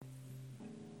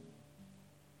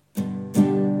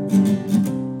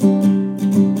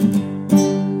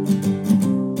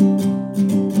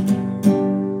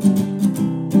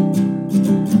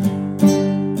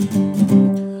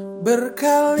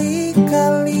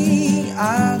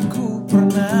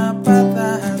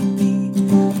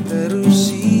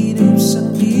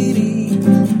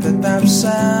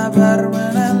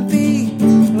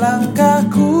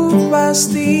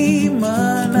pasti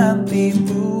menanti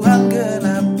Tuhan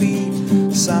genapi,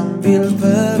 sambil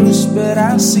terus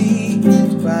beraksi,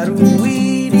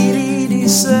 barui diri di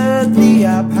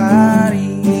setiap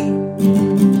hari.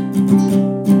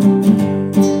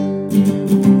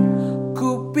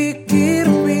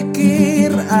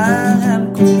 Kupikir-pikir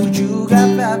anganku juga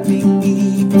tak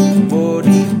tinggi,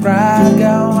 body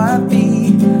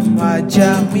pragawati,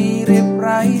 wajah mirip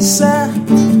Raisa,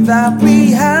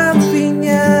 tapi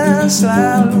hatinya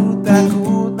selalu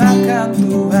takut akan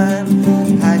Tuhan.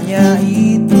 Hanya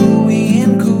itu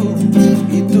inginku,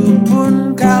 itu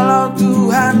pun kalau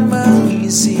Tuhan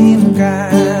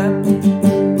mengizinkan.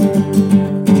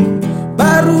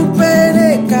 Baru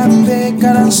PDKT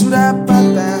kadang sudah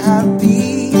patah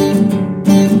hati,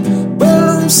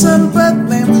 belum sempat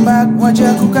nembak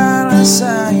wajahku kalah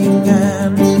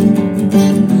saingan.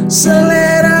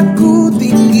 Seleraku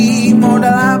tinggi,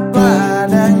 modal apa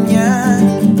adanya.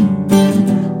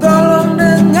 Tolong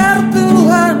dengar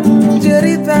Tuhan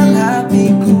jeritan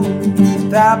hatiku,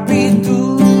 tapi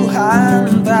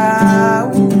Tuhan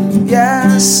tahu,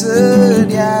 Dia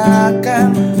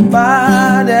sediakan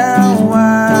pada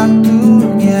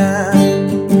waktunya.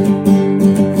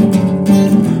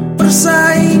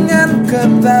 Persaingan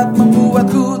ketat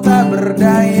membuatku tak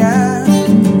berdaya.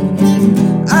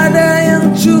 Ada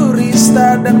yang curi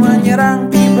start dan menyerang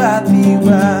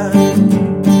tiba-tiba.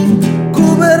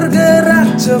 Ku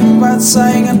bergerak cepat,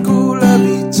 sainganku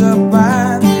lebih cepat.